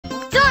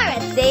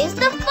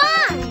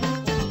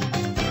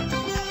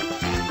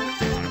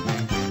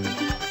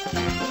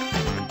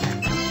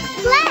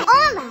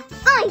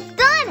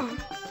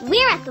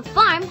at the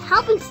farm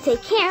helping to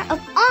take care of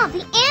all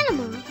the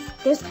animals.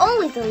 There's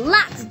always a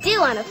lot to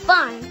do on a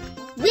farm.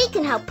 We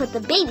can help put the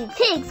baby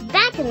pigs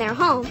back in their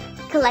home,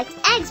 collect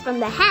eggs from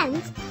the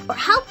hens, or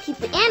help keep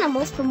the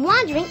animals from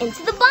wandering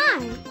into the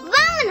barn.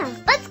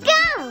 Vámonos, let's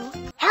go!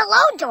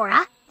 Hello,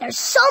 Dora. There's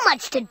so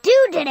much to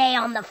do today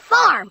on the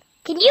farm.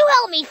 Can you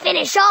help me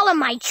finish all of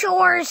my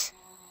chores?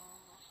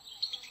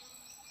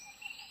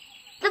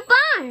 The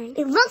barn!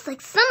 It looks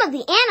like some of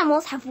the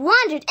animals have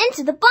wandered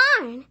into the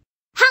barn.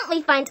 Help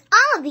me find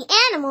all of the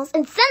animals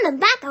and send them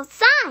back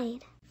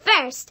outside.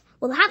 First,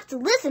 we'll have to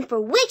listen for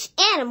which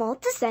animal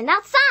to send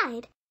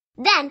outside.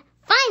 Then,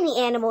 find the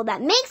animal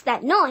that makes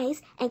that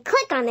noise and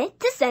click on it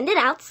to send it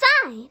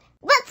outside.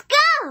 Let's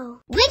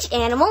go! Which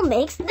animal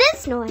makes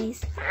this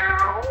noise?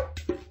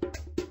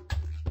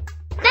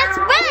 That's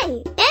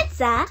right!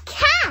 It's a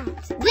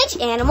cat! Which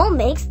animal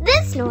makes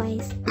this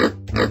noise?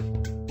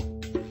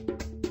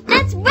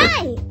 That's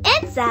right!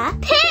 It's a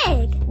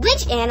pig!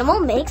 Which animal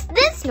makes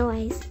this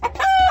noise?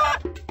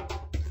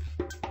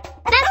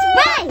 That's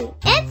right!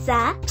 It's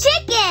a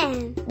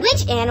chicken!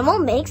 Which animal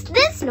makes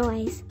this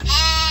noise?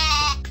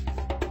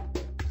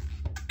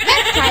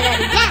 Let's try that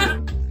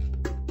again.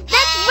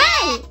 That's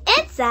right!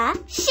 It's a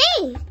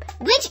sheep!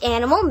 Which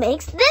animal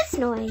makes this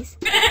noise?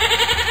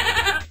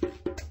 That's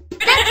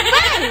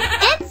right!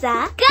 It's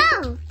a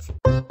goat!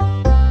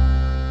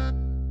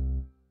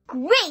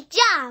 Great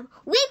job!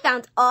 We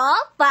found all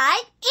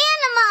 5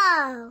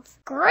 animals!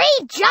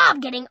 Great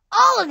job getting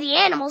all of the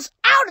animals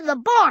out of the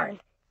barn.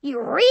 You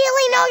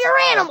really know your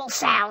animal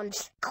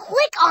sounds.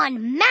 Click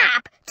on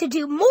Map to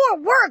do more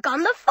work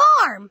on the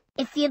farm.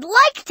 If you'd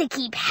like to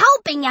keep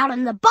helping out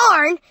in the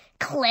barn,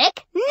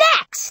 click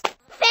Next.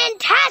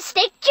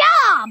 Fantastic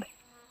job!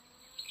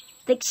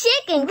 The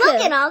chicken coop.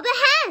 Look at all the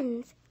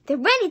hens. They're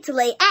ready to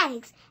lay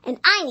eggs, and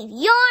I need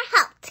your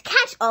help to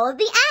catch all of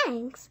the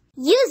eggs.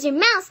 Use your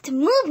mouse to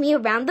move me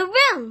around the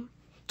room.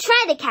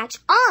 Try to catch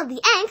all of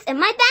the eggs in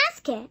my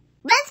basket.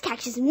 Let's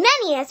catch as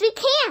many as we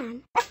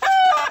can.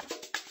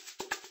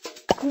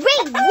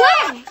 Great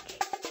work!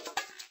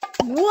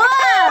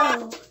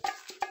 Whoa!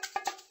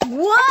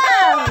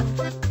 Whoa!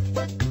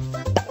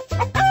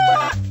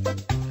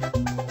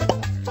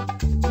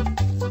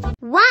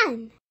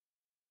 One,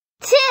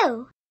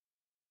 2,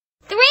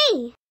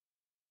 3,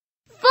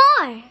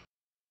 4,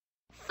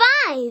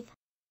 5.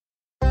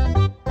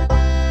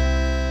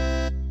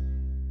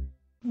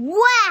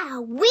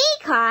 Wow, we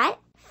caught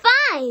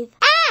 5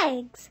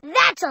 eggs!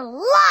 That's a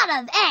lot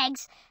of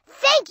eggs.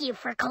 Thank you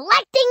for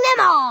collecting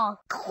them all.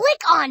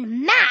 Click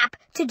on Map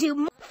to do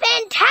more.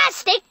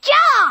 Fantastic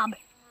job!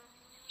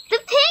 The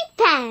pig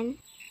pen!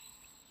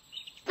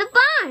 The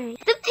barn!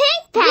 The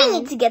pig pen! We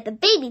need to get the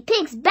baby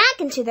pigs back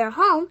into their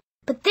home,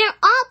 but they're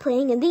all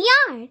playing in the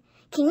yard.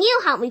 Can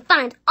you help me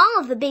find all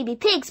of the baby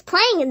pigs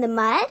playing in the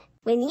mud?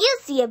 When you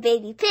see a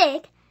baby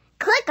pig,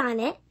 click on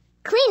it,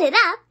 clean it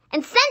up,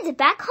 and send it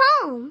back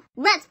home.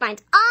 Let's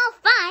find all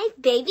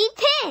 5 baby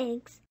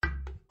pigs.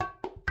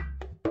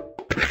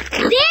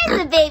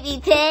 There's a baby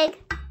pig.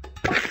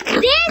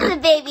 There's a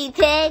baby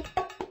pig.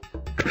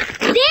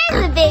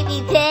 There's a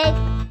baby pig.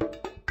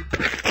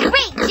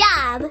 Great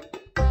job.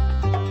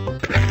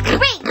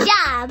 Great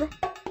job.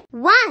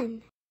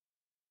 1,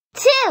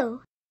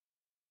 2,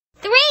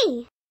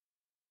 3,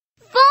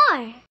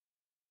 4,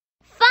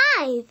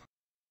 5.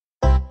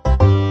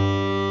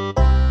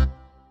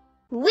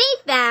 We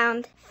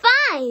found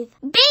 5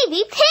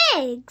 baby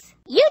pigs.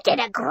 You did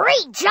a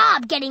great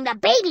job getting the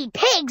baby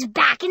pigs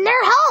back in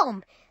their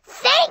home.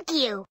 Thank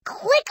you.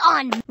 Click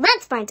on...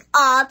 Let's find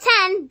all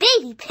 10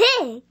 baby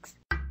pigs.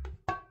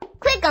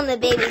 Click on the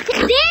baby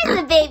pig. There's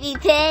a baby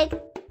pig.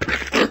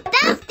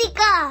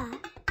 Fantastica.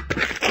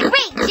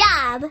 Great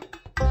job.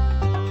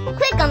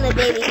 Click on the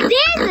baby.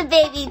 There's a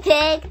baby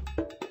pig.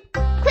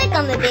 Click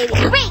on the baby.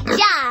 Great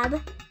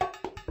job.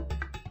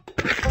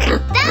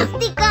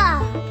 Fantastica.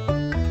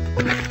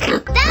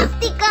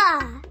 Fantastica.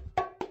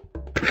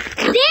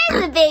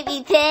 There's a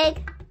baby pig.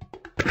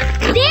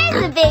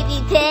 There's a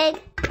baby pig.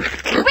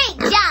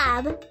 Great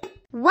job.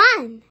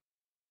 1,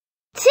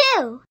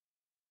 2,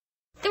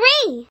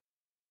 3,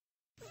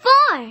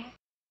 4,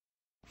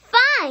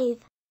 5,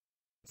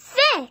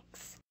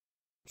 6,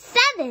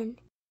 7,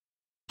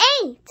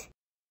 8,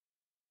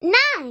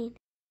 9,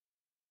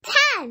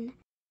 10.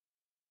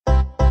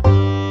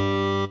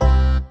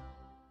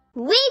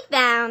 We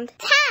found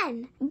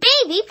 10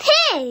 baby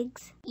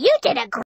pigs. You did a great